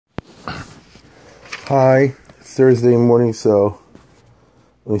Hi, it's Thursday morning, so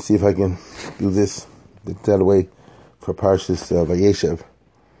let me see if I can do this, get that away for Parshas Vayeshev,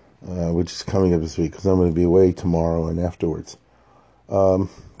 which is coming up this week, because I'm going to be away tomorrow and afterwards.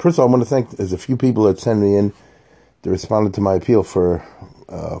 First of all, I want to thank, there's a few people that sent me in that responded to my appeal for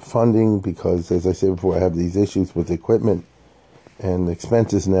funding, because, as I said before, I have these issues with equipment and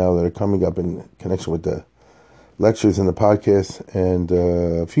expenses now that are coming up in connection with the lectures and the podcast, and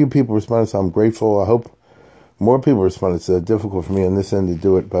a few people responded, so I'm grateful. I hope more people respond. It's difficult for me on this end to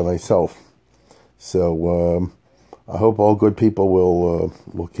do it by myself, so I hope all good people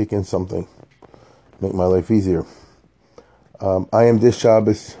will kick in something, make my life easier. I am this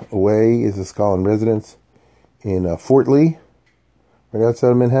Shabbos away as a scholar in residence in Fort Lee, right outside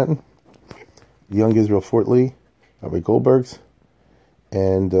of Manhattan, Young Israel Fort Lee, Rabbi Goldberg's.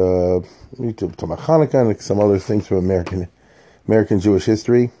 And we talk about Hanukkah and some other things from American Jewish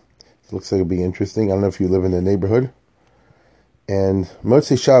history. It looks like it'll be interesting. I don't know if you live in the neighborhood. And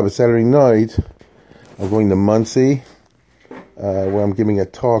Motzei Shabbos, Saturday night, I'm going to Monsey, where I'm giving a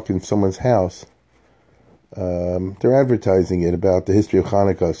talk in someone's house. They're advertising it about the history of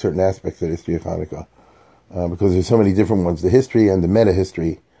Hanukkah, certain aspects of the history of Hanukkah, because there's so many different ones, the history and the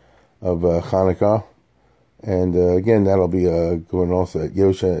meta-history of Hanukkah. And again, that'll be going also at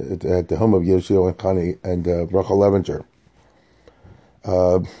Yosha, at the home of Yoshio and Connie and Rachel Levenger.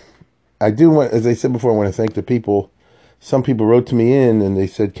 I do want, as I said before, I want to thank the people. Some people wrote to me in and they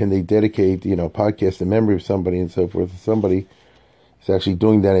said, can they dedicate, a podcast in memory of somebody and so forth. Somebody is actually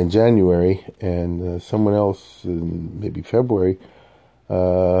doing that in January, and someone else in maybe February.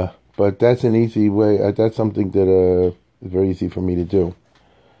 But that's an easy way. That's something that is very easy for me to do.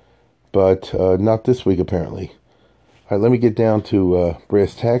 But not this week, apparently. All right, let me get down to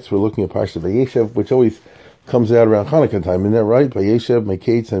brass tacks. We're looking at Parshat Vayeshev, which always comes out around Hanukkah time. Isn't that right? Vayeshev,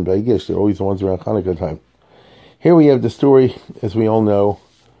 Meketz, and Vayigish, they're always the ones around Hanukkah time. Here we have the story, as we all know,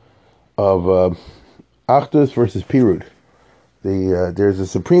 of Achdus versus Pirud. There's a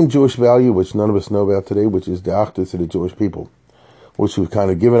supreme Jewish value, which none of us know about today, which is the Achdus of the Jewish people, which we've kind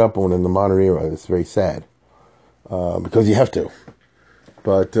of given up on in the modern era. It's very sad, because you have to.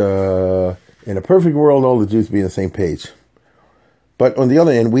 But in a perfect world, all the Jews be on the same page. But on the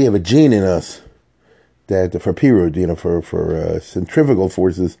other hand, we have a gene in us that for Pirud, for centrifugal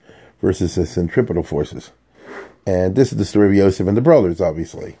forces versus the centripetal forces. And this is the story of Yosef and the brothers,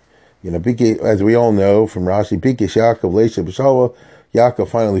 obviously. As we all know from Rashi, Bikesh Yaakov, Leisha, B'Shalva, Yaakov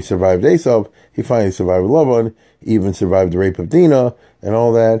finally survived Esav. He finally survived Lavan, even survived the rape of Dinah and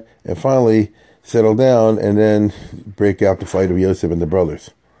all that, and finally settle down, and then break out the fight of Yosef and the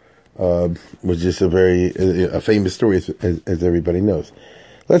brothers, which is a famous story, as everybody knows.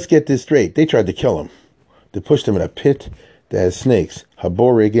 Let's get this straight. They tried to kill him. They pushed him in a pit that has snakes. So it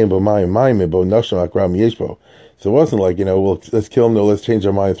wasn't like, let's kill him, no, let's change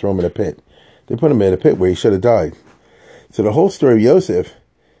our mind and throw him in a pit. They put him in a pit where he should have died. So the whole story of Yosef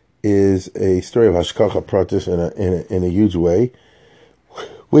is a story of Hashkacha Pratis in a huge way,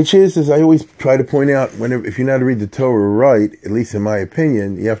 which is, as I always try to point out, if you know how to read the Torah right, at least in my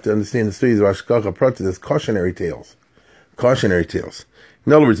opinion, you have to understand the stories of Hashkacha Pratis as cautionary tales. Cautionary tales.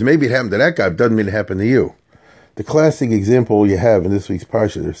 In other words, maybe it happened to that guy, but doesn't mean it happened to you. The classic example you have in this week's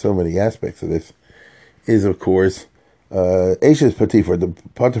Parsha, there's so many aspects of this, is, of course, Eshes Potiphar,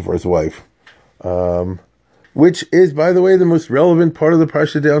 Potiphar's wife, which is, by the way, the most relevant part of the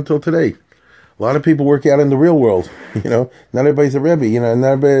Parsha down until today. A lot of people work out in the real world, not everybody's a Rebbe, not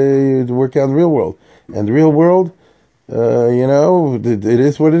everybody work out in the real world. And the real world, it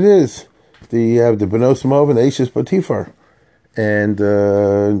is what it is. You have the Benos Moav and the Eshes Potiphar. And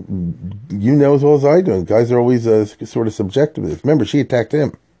you know as well as I do, guys are always sort of subjective to this. Remember, she attacked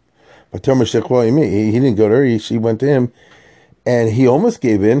him. But he didn't go to her, she went to him. And he almost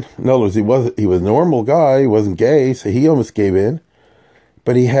gave in. In other words, he was a normal guy, he wasn't gay, so he almost gave in.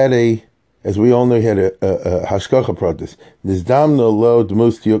 But he had as we all know, he had a hashkacha pratis. Nizdamno lo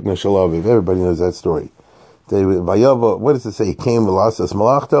dmus tiyukna shalaviv. Everybody knows that story. What does it say? He came velasas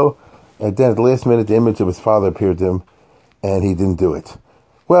malachto, and then at the last minute, the image of his father appeared to him, and he didn't do it.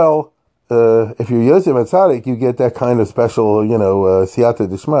 Well, if you're Yosef Atzadik, you get that kind of special, siyata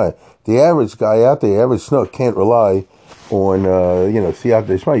d'shmai. The average guy out there, the average snook, can't rely on, siyata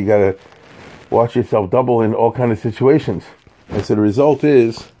d'shmai. You got to watch yourself double in all kind of situations. And so the result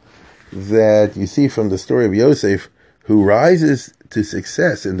is that you see from the story of Yosef, who rises to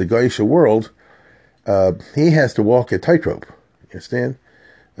success in the Goyish world, he has to walk a tightrope. You understand?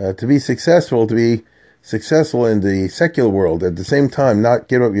 To be successful in the secular world, at the same time not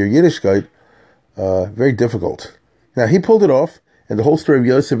give up your Yiddishkeit, very difficult. Now, he pulled it off, and the whole story of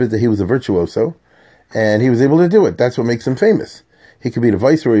Yosef is that he was a virtuoso, And he was able to do it. That's what makes him famous. He could be the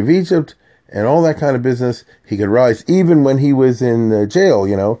viceroy of Egypt and all that kind of business. He could rise even when he was in jail,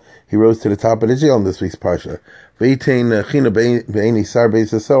 He rose to the top of the jail in this week's Parsha.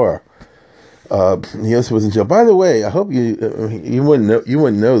 Yosef was in jail. By the way, I hope you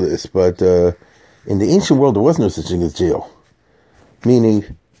wouldn't know this, but in the ancient world there was no such thing as jail.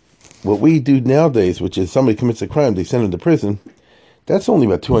 Meaning, what we do nowadays, which is somebody commits a crime, they send him to prison, that's only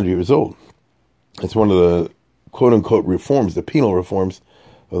about 200 years old. It's one of the quote-unquote reforms, the penal reforms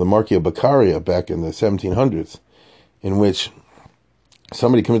of the Marquis of Beccaria back in the 1700s, in which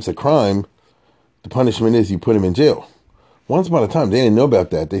somebody commits a crime, the punishment is you put him in jail. Once upon a time, they didn't know about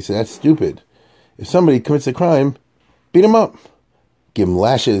that. They said, that's stupid. If somebody commits a crime, beat him up. Give him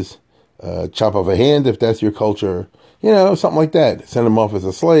lashes, chop off a hand if that's your culture, something like that. Send him off as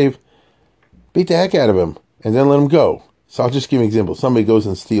a slave, beat the heck out of him, and then let him go. So I'll just give you an example. Somebody goes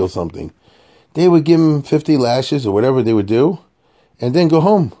and steals something. They would give him 50 lashes or whatever they would do, and then go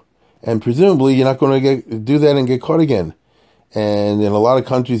home. And presumably you're not going to do that and get caught again. And in a lot of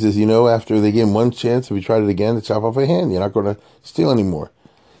countries, as you know, after they give him one chance, if he tried it again, to chop off a hand, you're not going to steal anymore.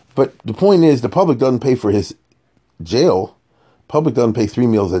 But the point is, the public doesn't pay for his jail. Public doesn't pay 3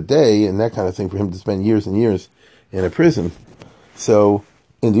 meals a day and that kind of thing for him to spend years and years in a prison. So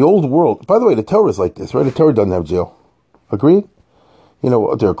in the old world, by the way, the Torah is like this, right? The Torah doesn't have jail. Agreed?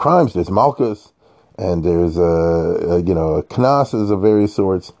 There are crimes, there's malchus, and there's, knasses of various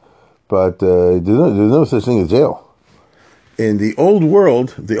sorts, but there's no such thing as jail. In the old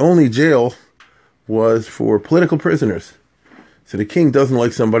world, the only jail was for political prisoners. So the king doesn't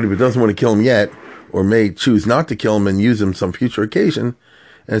like somebody but doesn't want to kill him yet, or may choose not to kill him and use him some future occasion,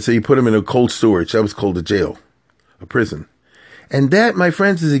 and so you put him in a cold storage. That was called a jail, a prison. And that, my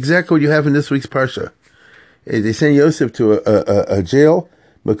friends, is exactly what you have in this week's Parsha. They send Yosef to a jail.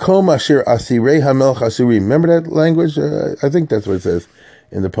 Makom asher asirei hamelch asurim. Remember that language? I think that's what it says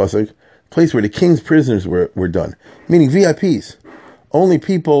in the pasuk. Place where the king's prisoners were done. Meaning VIPs. Only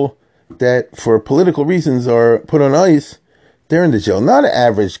people that, for political reasons, are put on ice, they're in the jail. Not an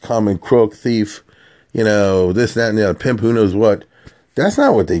average common crook, thief, this, that, and the other, pimp, who knows what. That's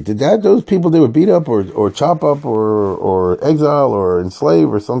not what they did. Those people, they would beat up or chop up or exile or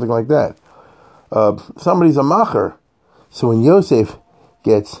enslave or something like that. Somebody's a macher. So when Yosef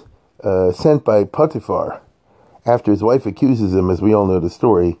gets sent by Potiphar, after his wife accuses him, as we all know the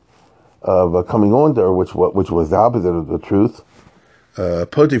story, of coming on to her, which was the opposite of the truth,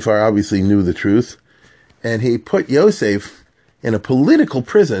 Potiphar obviously knew the truth, and he put Yosef in a political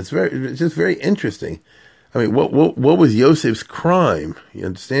prison. It's just very interesting. I mean, what was Yosef's crime? You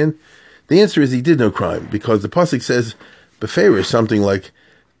understand? The answer is he did no crime, because the pasuk says, beferish, something like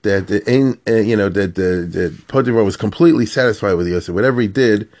that. That Potiphar was completely satisfied with Yosef. Whatever he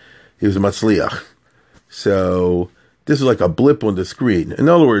did, he was a matzliach. So this was like a blip on the screen. In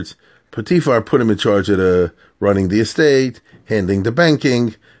other words, Potiphar put him in charge of running the estate, handling the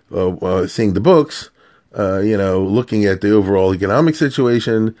banking, seeing the books, looking at the overall economic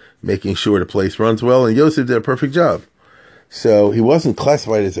situation, making sure the place runs well, and Yosef did a perfect job. So he wasn't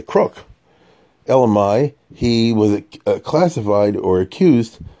classified as a crook. Elamai, he was classified or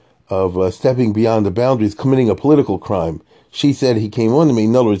accused of stepping beyond the boundaries, committing a political crime. She said he came on to me.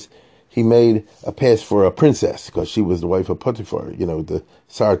 In other words, he made a pass for a princess because she was the wife of Potiphar, the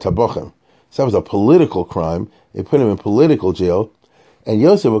Sar Tabochem. So that was a political crime. They put him in political jail. And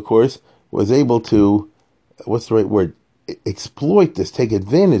Yosef, of course, was able to, what's the right word, exploit this, take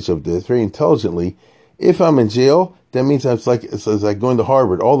advantage of this very intelligently. If I'm in jail, that means it's like going to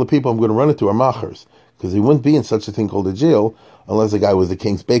Harvard. All the people I'm going to run into are machers, because he wouldn't be in such a thing called a jail unless the guy was the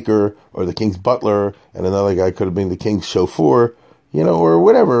king's baker or the king's butler, and another guy could have been the king's chauffeur, or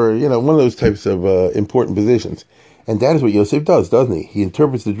whatever, one of those types of important positions. And that is what Yosef does, doesn't he? He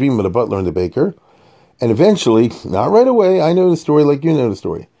interprets the dream of the butler and the baker, and eventually, not right away, I know the story like you know the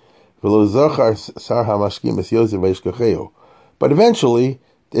story. But eventually,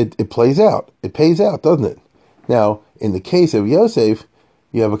 it plays out. It pays out, doesn't it? Now, in the case of Yosef,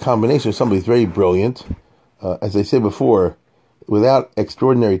 you have a combination of somebody who's very brilliant. As I said before, without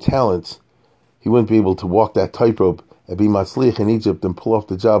extraordinary talents, he wouldn't be able to walk that tightrope and be matzliach in Egypt and pull off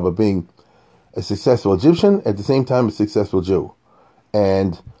the job of being a successful Egyptian, at the same time a successful Jew.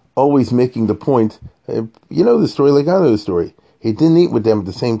 And always making the point, you know the story like I know the story. He didn't eat with them at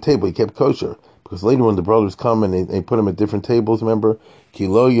the same table. He kept kosher. Because later when the brothers come and they put him at different tables, remember? Ki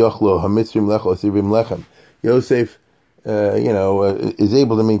lo yochlo hamitzrim lecho asivim lechem. Yosef, is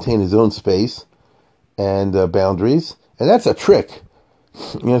able to maintain his own space and boundaries. And that's a trick.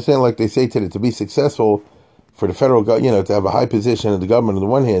 You understand? Like they say today, to be successful for the federal government, to have a high position in the government on the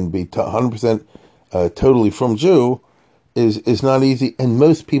one hand, be 100% totally from Jew is not easy, and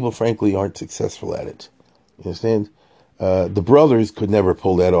most people, frankly, aren't successful at it. You understand? The brothers could never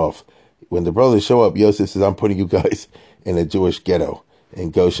pull that off. When the brothers show up, Yosef says, "I'm putting you guys in a Jewish ghetto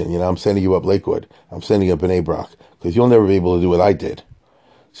in Goshen. I'm sending you up Lakewood. I'm sending you up Bnei Brak, because you'll never be able to do what I did."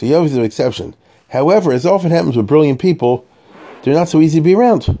 So Yosef is an exception. However, as often happens with brilliant people, they're not so easy to be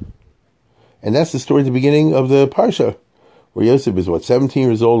around. And that's the story at the beginning of the Parsha, where Yosef is, 17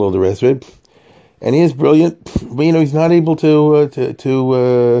 years old, all the rest of it. And he is brilliant, but, he's not able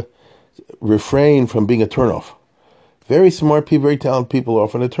to refrain from being a turnoff. Very smart people, very talented people are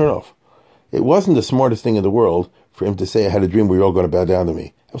often a turnoff. It wasn't the smartest thing in the world for him to say, "I had a dream where you're all going to bow down to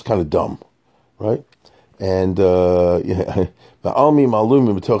me." That was kind of dumb, right? And, Almi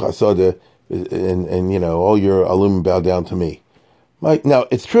Malumi B'toch Asada, and all your alum bow down to me. Now,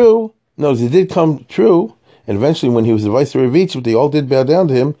 it's true. No, it did come true. And eventually, when he was the viceroy of Egypt, they all did bow down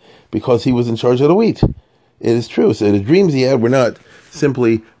to him because he was in charge of the wheat. It is true. So the dreams he had were not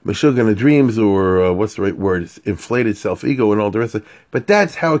simply Meshuggah dreams, or what's the right word? It's inflated self-ego and all the rest of it. But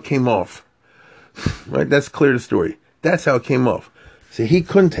that's how it came off. Right? That's clear the story. That's how it came off. So he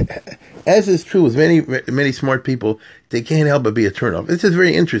couldn't, as is true with many smart people, they can't help but be a turnoff. This is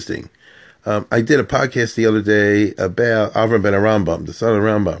very interesting. I did a podcast the other day about Avram ben Rambam, the son of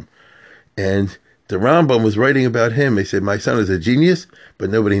Rambam. And the Rambam was writing about him. He said, "My son is a genius, but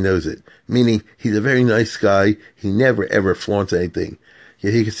nobody knows it." Meaning, he's a very nice guy. He never, ever flaunts anything.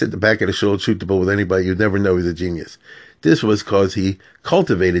 He could sit at the back of the show and shoot the bull with anybody. You'd never know he's a genius. This was because he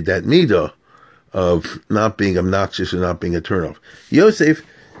cultivated that midah of not being obnoxious and not being a turnoff. Yosef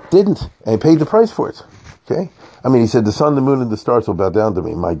didn't, and paid the price for it. Okay? I mean, he said, "The sun, the moon, and the stars will bow down to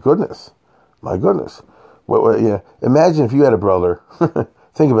me." My goodness. My goodness. Imagine if you had a brother.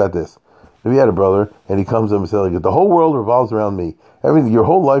 Think about this. If you had a brother, and he comes up and says, "The whole world revolves around me. Everything, your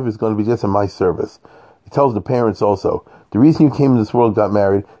whole life is going to be just in my service." He tells the parents also, "The reason you came to this world, got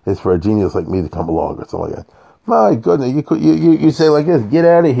married, is for a genius like me to come along," or something like that. My goodness, you say like this, "Get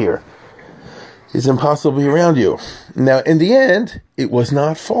out of here. It's impossible to be around you." Now, in the end, it was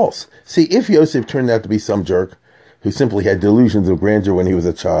not false. See, if Yosef turned out to be some jerk who simply had delusions of grandeur when he was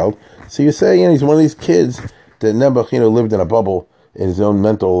a child, so you say, he's one of these kids that Nebuch, lived in a bubble in his own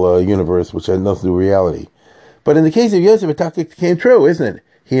mental universe, which had nothing to do with reality. But in the case of Yosef, it came true, isn't it?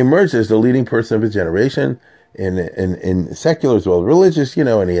 He emerged as the leading person of his generation, in secular as well as religious,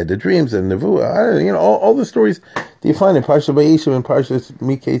 and he had the dreams and Nevuah, all the stories that you find in Parsha Vayishev and Parsha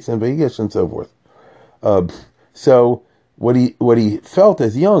Miketz and Vayigash and so forth. So what he felt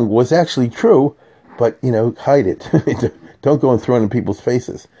as young was actually true, but hide it. Don't go and throw it in people's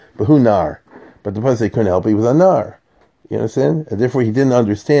faces. But who nar? But the person they couldn't help, he was a nar. You understand? And therefore, he didn't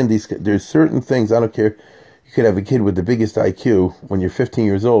understand these. There's certain things. I don't care. You could have a kid with the biggest IQ when you're 15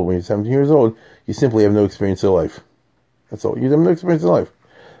 years old. When you're 17 years old, you simply have no experience in life. That's all. You have no experience in life.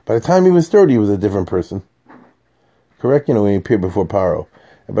 By the time he was 30, he was a different person. Correct? When he appeared before Paro.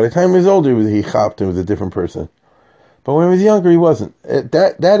 And by the time he was older, he chopped and was a different person. But when he was younger, he wasn't.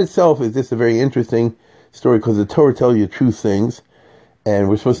 That itself is just a very interesting story, because the Torah tells you true things, and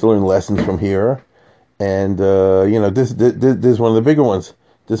we're supposed to learn lessons from here. And this is one of the bigger ones.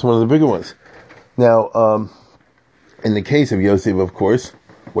 This is one of the bigger ones. Now, in the case of Yosef, of course,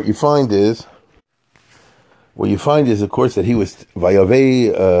 what you find is, of course, that he was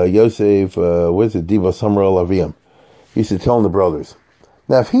Vayavei Yosef. What is it? Diva Samra Lavim. He used to tell the brothers.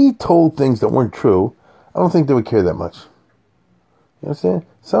 Now, if he told things that weren't true, I don't think they would care that much. You understand?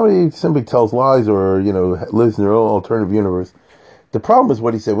 Somebody simply tells lies, or lives in their own alternative universe. The problem is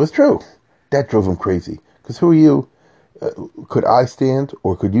what he said was true. That drove him crazy. Because who are you? Could I stand,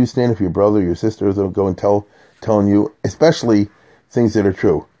 or could you stand if your brother or your sister is going to go and telling you, especially things that are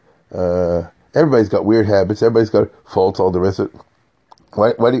true? Everybody's got weird habits. Everybody's got faults, all the rest of it.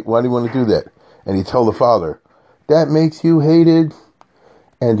 Why do you want to do that? And you tell the father, that makes you hated.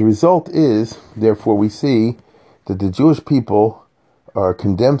 And the result is, therefore, we see that the Jewish people are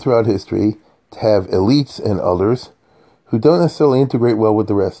condemned throughout history to have elites and others who don't necessarily integrate well with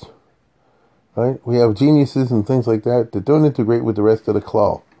the rest. Right? We have geniuses and things like that don't integrate with the rest of the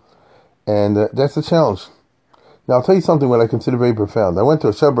klal. And that's a challenge. Now, I'll tell you something what I consider very profound. I went to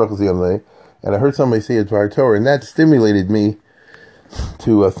a Shabbos the other day, and I heard somebody say a Dvar Torah, and that stimulated me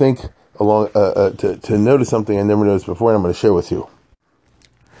to think along, to notice something I never noticed before, and I'm going to share with you.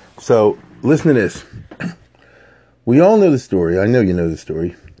 So, listen to this. We all know the story. I know you know the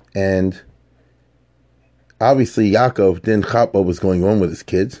story. And obviously, Yaakov didn't chop what was going on with his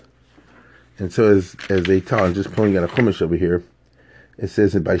kids. And so, as they tell, I'm just pulling out a chumash over here. It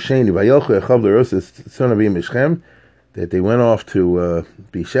says that by Sheni, Vayochu Echav l'Roses son Avi Mishchem, that they went off to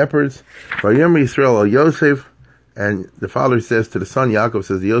be shepherds. Vayom Yisrael al Yosef, and the father says to the son Yaakov,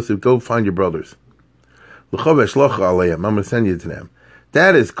 says to Yosef, go find your brothers. L'chovesh locha aleim, I'm going to send you to them.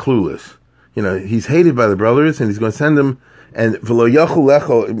 That is clueless. He's hated by the brothers, and he's going to send them. And v'lo yachul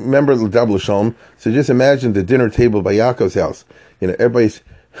lecho, remember the double shalom. So just imagine the dinner table by Yaakov's house. Everybody's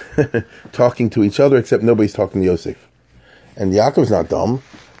talking to each other, except nobody's talking to Yosef. And Yaakov's not dumb.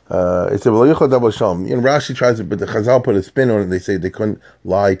 It's a v'lo yachul double shalom. Rashi tries to, but the Chazal put a spin on it. They say they couldn't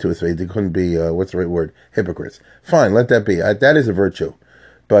lie to his face. They couldn't be, what's the right word? Hypocrites. Fine, let that be. That is a virtue.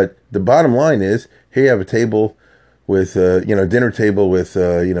 But the bottom line is, here you have a table with, dinner table with,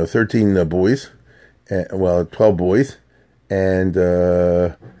 13 boys, 12 boys, and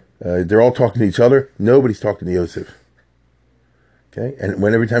they're all talking to each other. Nobody's talking to Yosef. Okay? And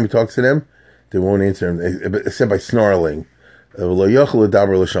every time he talks to them, they won't answer him, except by snarling. So it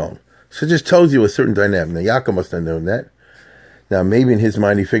just tells you a certain dynamic. Now, Yaakov must have known that. Now, maybe in his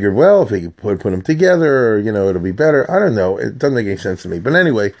mind he figured, well, if he could put them together, it'll be better. I don't know. It doesn't make any sense to me. But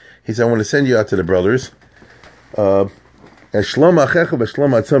anyway, he said, I want to send you out to the brothers. Tell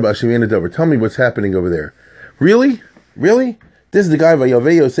me what's happening over there. Really? This is the guy,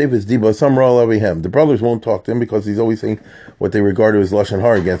 the brothers won't talk to him because he's always saying what they regard as Lashon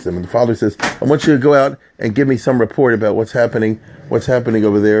Hara against them. And the father says, I want you to go out and give me some report about what's happening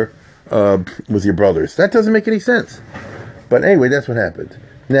over there with your brothers. That doesn't make any sense. But anyway, that's what happened.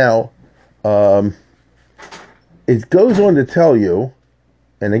 Now, it goes on to tell you,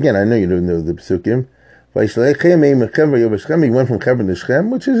 and again, I know you don't know the Psukim, he went from Hebron to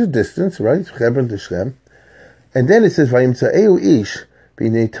Shechem, which is a distance, right? Hebron to Shechem. And then it says, that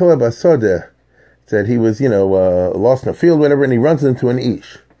he was, lost in a field, whatever, and he runs into an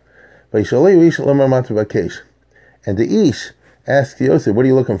Ish. And the Ish asks Yosef, what are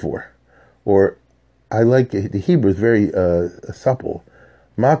you looking for? Or, I like the Hebrew is very supple.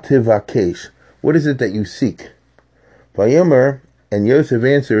 Mativakesh. What is it that you seek? Vayomer, and Yosef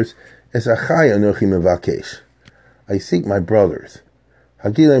answers, Es achai anochi mevakesh. I seek my brothers.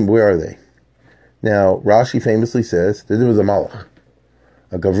 Hagilim, where are they? Now, Rashi famously says that there was a malach,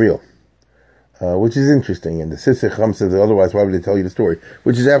 a Gavril, which is interesting. And the Sisich Chum says otherwise, why would they tell you the story?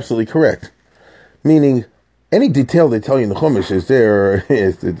 Which is absolutely correct. Meaning, any detail they tell you in the Chumash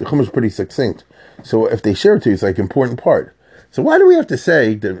the Chumash is pretty succinct. So if they share it to you, it's like an important part. So why do we have to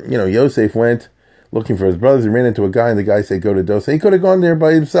say that, Yosef went looking for his brothers and ran into a guy, and the guy said, go to Dothan? He could have gone there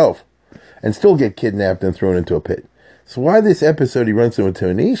by himself and still get kidnapped and thrown into a pit. So why this episode he runs into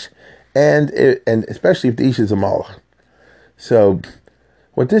an Ish, and especially if the Ish is a Malach. So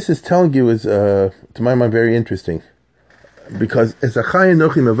what this is telling you is, to my mind, very interesting. Because as a Chai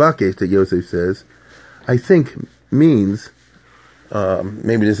Nochi Mevakesh that Yosef says, I think means,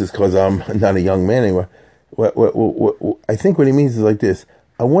 maybe this is because I'm not a young man anymore. What I think what he means is like this.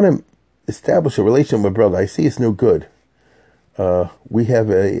 I want to establish a relationship with my brother. I see it's no good. We have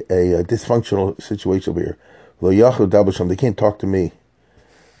a dysfunctional situation over here. They can't talk to me.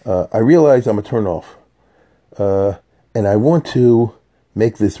 I realize I'm a turnoff. And I want to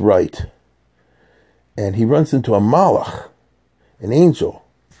make this right. And he runs into a malach, an angel.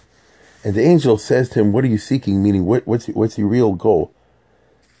 And the angel says to him, what are you seeking? Meaning, what's your real goal?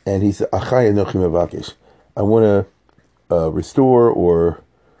 And he said, Achai Anochi Mevakesh. I want to restore or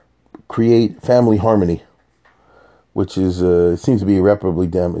create family harmony, which is seems to be irreparably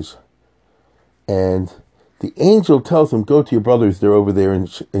damaged. And the angel tells him, go to your brothers, they're over there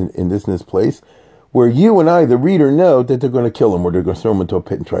in this place, where you and I, the reader, know that they're going to kill him, or they're going to throw him into a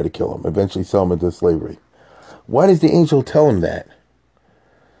pit and try to kill him, eventually sell him into slavery. Why does the angel tell him that?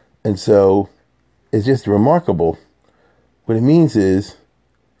 And so, it's just remarkable. What it means is,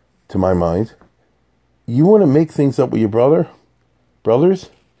 to my mind, you want to make things up with your brothers,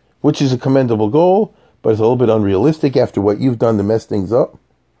 which is a commendable goal, but it's a little bit unrealistic after what you've done to mess things up.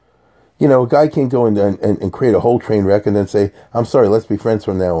 A guy can't go and create a whole train wreck and then say, I'm sorry, let's be friends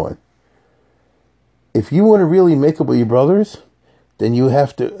from now on. If you want to really make up with your brothers, then you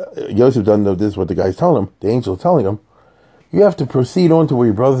have to, Yosef doesn't know this is what the guy's telling him, the angel's telling him, you have to proceed on to where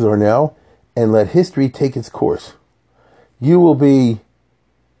your brothers are now and let history take its course. You will be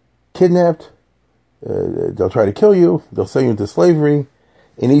kidnapped, they'll try to kill you, they'll sell you into slavery.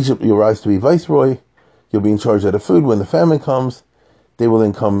 In Egypt, you'll rise to be viceroy, you'll be in charge of the food when the famine comes, they will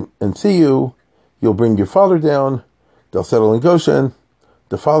then come and see you, you'll bring your father down, they'll settle in Goshen,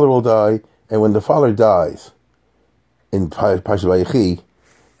 the father will die, and when the father dies, in Parashat Vayechi,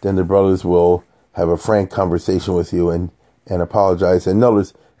 then the brothers will have a frank conversation with you and apologize. And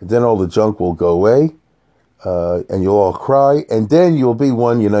notice, then all the junk will go away, and you'll all cry, and then you'll be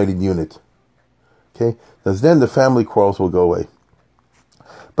one united unit. Okay? Because then the family quarrels will go away.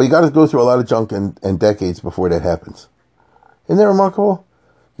 But you got to go through a lot of junk and decades before that happens. Isn't that remarkable?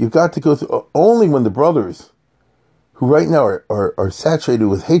 You've got to go through, only when the brothers, who right now are saturated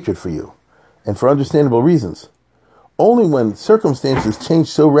with hatred for you, and for understandable reasons, only when circumstances change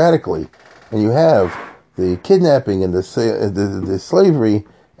so radically, and you have the kidnapping and the slavery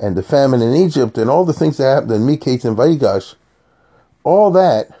and the famine in Egypt and all the things that happened in Miketz and Vayigash, all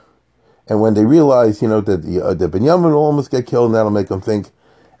that, and when they realize, that the Binyamin will almost get killed, and that'll make them think,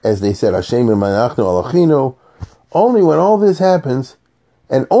 as they said, Hashem Manachnu Alachinu. Only when all this happens,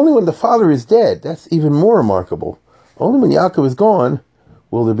 and only when the father is dead, that's even more remarkable. Only when Yaakov is gone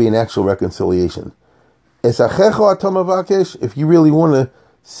will there be an actual reconciliation. If you really want to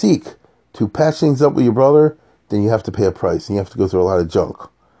seek to patch things up with your brother, then you have to pay a price, and you have to go through a lot of junk.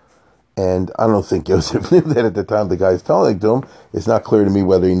 And I don't think Yosef knew that at the time the guy's telling it to him. It's not clear to me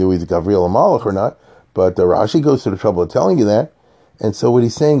whether he knew he's a Gavriel Malach or not, but Rashi goes to the trouble of telling you that. And so what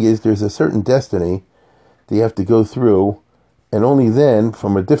he's saying is there's a certain destiny that you have to go through, and only then,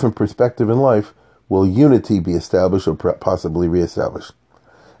 from a different perspective in life, will unity be established or possibly reestablished.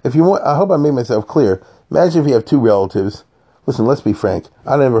 If you want, I hope I made myself clear. Imagine if you have two relatives. Listen, let's be frank.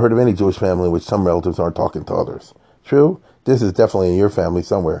 I never heard of any Jewish family in which some relatives aren't talking to others. True? This is definitely in your family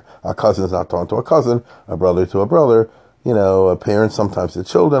somewhere. A cousin's not talking to a cousin, a brother to a brother, a parent sometimes to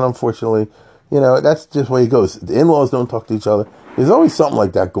children, unfortunately. That's just the way it goes. The in-laws don't talk to each other. There's always something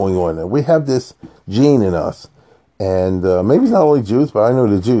like that going on. And we have this gene in us. And maybe it's not only Jews, but I know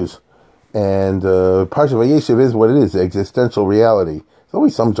the Jews. And Parshat Vayeshev is what it is, existential reality. There's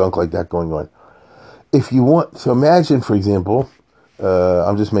always some junk like that going on. If you want to imagine, for example,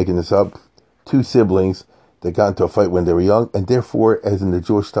 I'm just making this up, two siblings that got into a fight when they were young, and therefore, as in the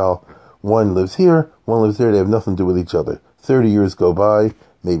Jewish style, one lives here, one lives there, they have nothing to do with each other. 30 years go by,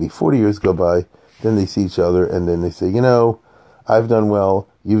 maybe 40 years go by, then they see each other, and then they say, I've done well,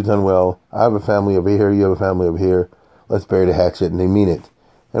 you've done well, I have a family over here, you have a family over here, let's bury the hatchet, and they mean it.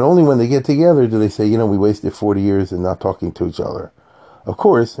 And only when they get together do they say, we wasted 40 years in not talking to each other. Of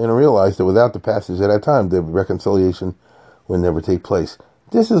course, and I realize that without the passage at that time, the reconciliation would never take place.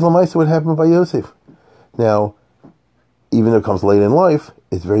 This is Lamaisa what happened by Yosef. Now, even though it comes late in life,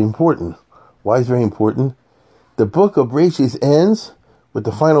 it's very important. Why is it very important? The book of Bereshis ends with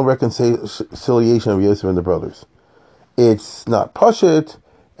the final reconciliation of Yosef and the brothers. It's not Pashut,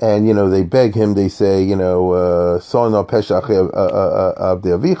 and, they beg him, they say, Sona Peshach Abdi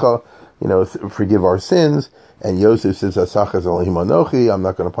Avicha, forgive our sins. And Yosef says, Asachas Elohim Anochi, I'm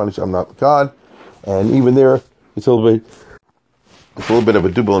not going to punish, I'm not God. And even there, it's a little bit of a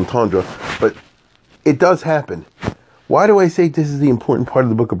double entendre, but it does happen. Why do I say this is the important part of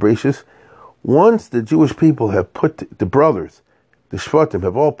the book of Bereshis? Once the Jewish people have put, the brothers, the Shvatim,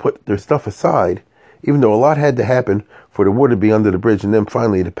 have all put their stuff aside, even though a lot had to happen for the water to be under the bridge and then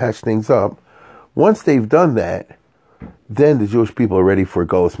finally to patch things up, once they've done that, then the Jewish people are ready for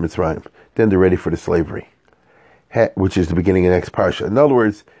Golus Mitzrayim. Then they're ready for the slavery, which is the beginning of the next parsha. In other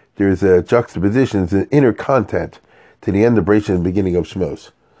words, there's a juxtaposition, there's an inner content to the end of Bereshit and the beginning of Shmos.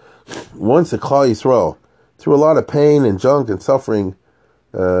 Once the Klal Yisrael, through a lot of pain and junk and suffering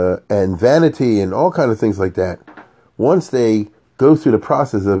and vanity and all kind of things like that, once they go through the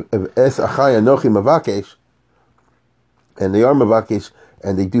process of Es Achai Anochi Mavakesh, and they are Mavakesh,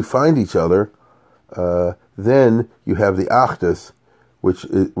 and they do find each other, then you have the Achdus, which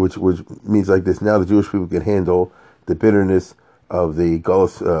means like this. Now the Jewish people can handle the bitterness of the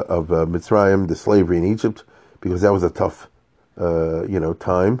Golus of Mitzrayim, the slavery in Egypt, because that was a tough,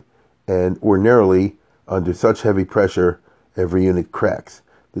 time, and ordinarily under such heavy pressure, every unit cracks.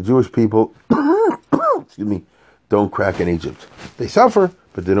 The Jewish people, excuse me, don't crack in Egypt. They suffer,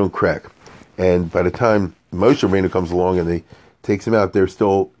 but they don't crack. And by the time Moshe Rabbeinu comes along and they takes them out, they're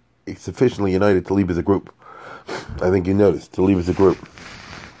still sufficiently united to leave as a group. I think you noticed, to leave as a group.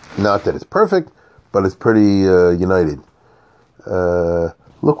 Not that it's perfect, but it's pretty united.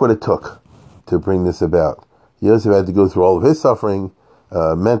 Look what it took to bring this about. Yosef had to go through all of his suffering,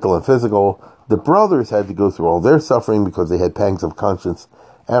 mental and physical. The brothers had to go through all their suffering because they had pangs of conscience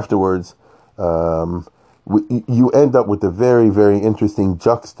afterwards. You end up with a very, very interesting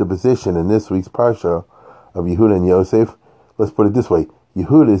juxtaposition in this week's parsha of Yehuda and Yosef. Let's put it this way.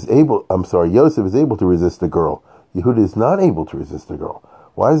 Yosef is able to resist the girl. Yehuda is not able to resist the girl.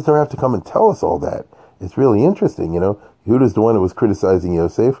 Why does there have to come and tell us all that? It's really interesting, Yehuda is the one who was criticizing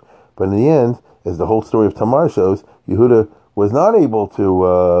Yosef, but in the end, as the whole story of Tamar shows, Yehuda was not able to,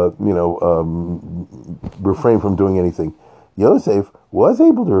 refrain from doing anything. Yosef was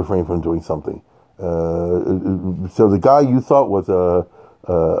able to refrain from doing something. So the guy you thought was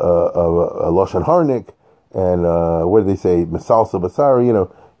a Lashon Harnik, and what did they say, Masalsa Basari,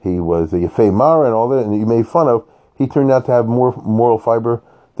 he was a Yefei Mara and all that, and you made fun of. He turned out to have more moral fiber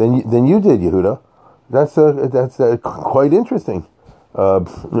than you did, Yehuda. That's quite interesting.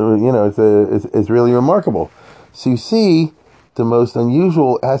 It's really remarkable. So you see the most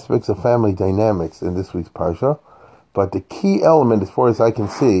unusual aspects of family dynamics in this week's parsha, but the key element, as far as I can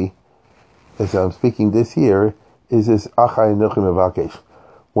see, as I'm speaking this year, is this Achai Nuchim Evakesh.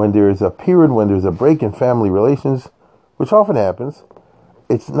 When there is a period, when there's a break in family relations, which often happens,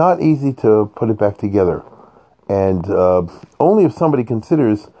 it's not easy to put it back together. And only if somebody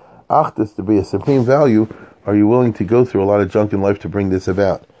considers Achdus to be a supreme value are you willing to go through a lot of junk in life to bring this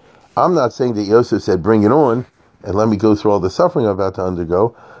about. I'm not saying that Yosef said, bring it on, and let me go through all the suffering I'm about to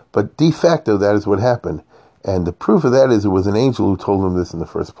undergo, but de facto that is what happened. And the proof of that is it was an angel who told him this in the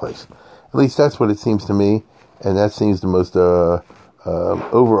first place. At least that's what it seems to me, and that seems the most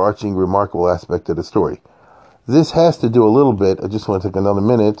overarching, remarkable aspect of the story. This has to do a little bit, I just want to take another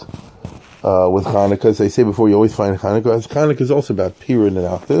minute, with Hanukkah. As I say before, you always find Hanukkah. As Hanukkah is also about Purim and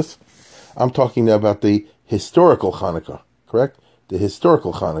Achdus. I'm talking now about the historical Hanukkah, correct? The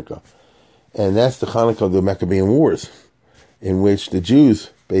historical Hanukkah. And that's the Hanukkah of the Maccabean Wars, in which the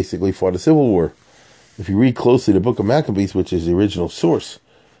Jews basically fought a civil war. If you read closely the Book of Maccabees, which is the original source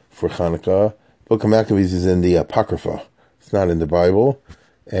for Hanukkah, Book of Maccabees is in the Apocrypha. It's not in the Bible.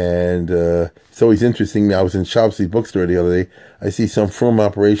 And it's always interesting. I was in Shabbos bookstore the other day. I see some from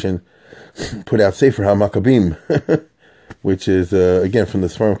operation put out Sefer HaMaccabim, which is, again, from the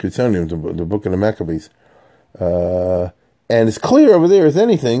Sfarim Kitzonim, the Book of the Maccabees. And it's clear over there as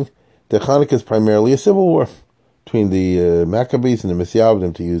anything that Hanukkah is primarily a civil war between the Maccabees and the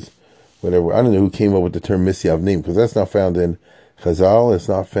Misyavnim, to use whatever. I don't know who came up with the term Misyavnim, because that's not found in Chazal. It's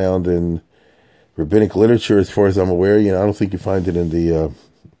not found in rabbinic literature, as far as I'm aware. I don't think you find it in the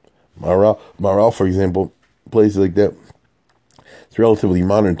Maral, for example, places like that. It's a relatively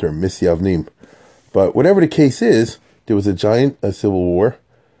modern term, Misyavnim. But whatever the case is, there was a giant civil war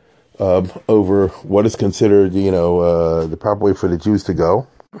over what is considered, the proper way for the Jews to go.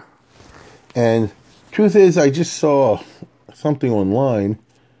 And truth is, I just saw something online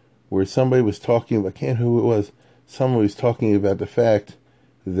where somebody was talking, I can't remember who it was, someone was talking about the fact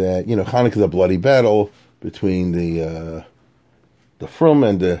that, Hanukkah is a bloody battle between the Frum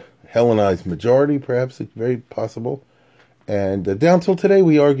and the Hellenized majority, perhaps, it's very possible. And down till today,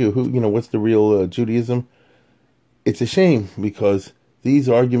 we argue what's the real Judaism. It's a shame, because these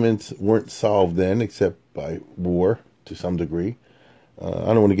arguments weren't solved then, except by war, to some degree. I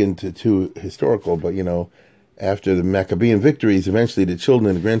don't want to get into too historical, but, after the Maccabean victories, eventually the children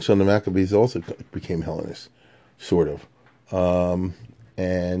and the grandchildren of Maccabees also became Hellenists, sort of.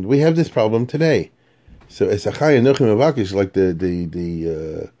 And we have this problem today. So, Esachai Nuchim Avakish, like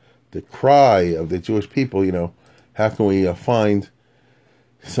the cry of the Jewish people, how can we find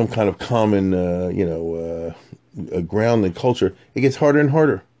some kind of common, a ground in culture? It gets harder and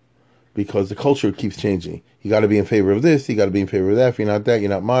harder, because the culture keeps changing. You got to be in favor of this, you got to be in favor of that. If you're not that, you're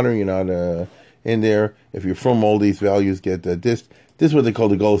not modern, you're not in there. If you're from, all these values get dissed. This is what they call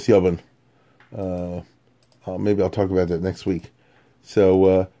the Golus Yavin. Maybe I'll talk about that next week.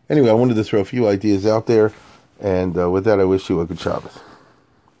 So anyway, I wanted to throw a few ideas out there, and with that, I wish you a good Shabbos.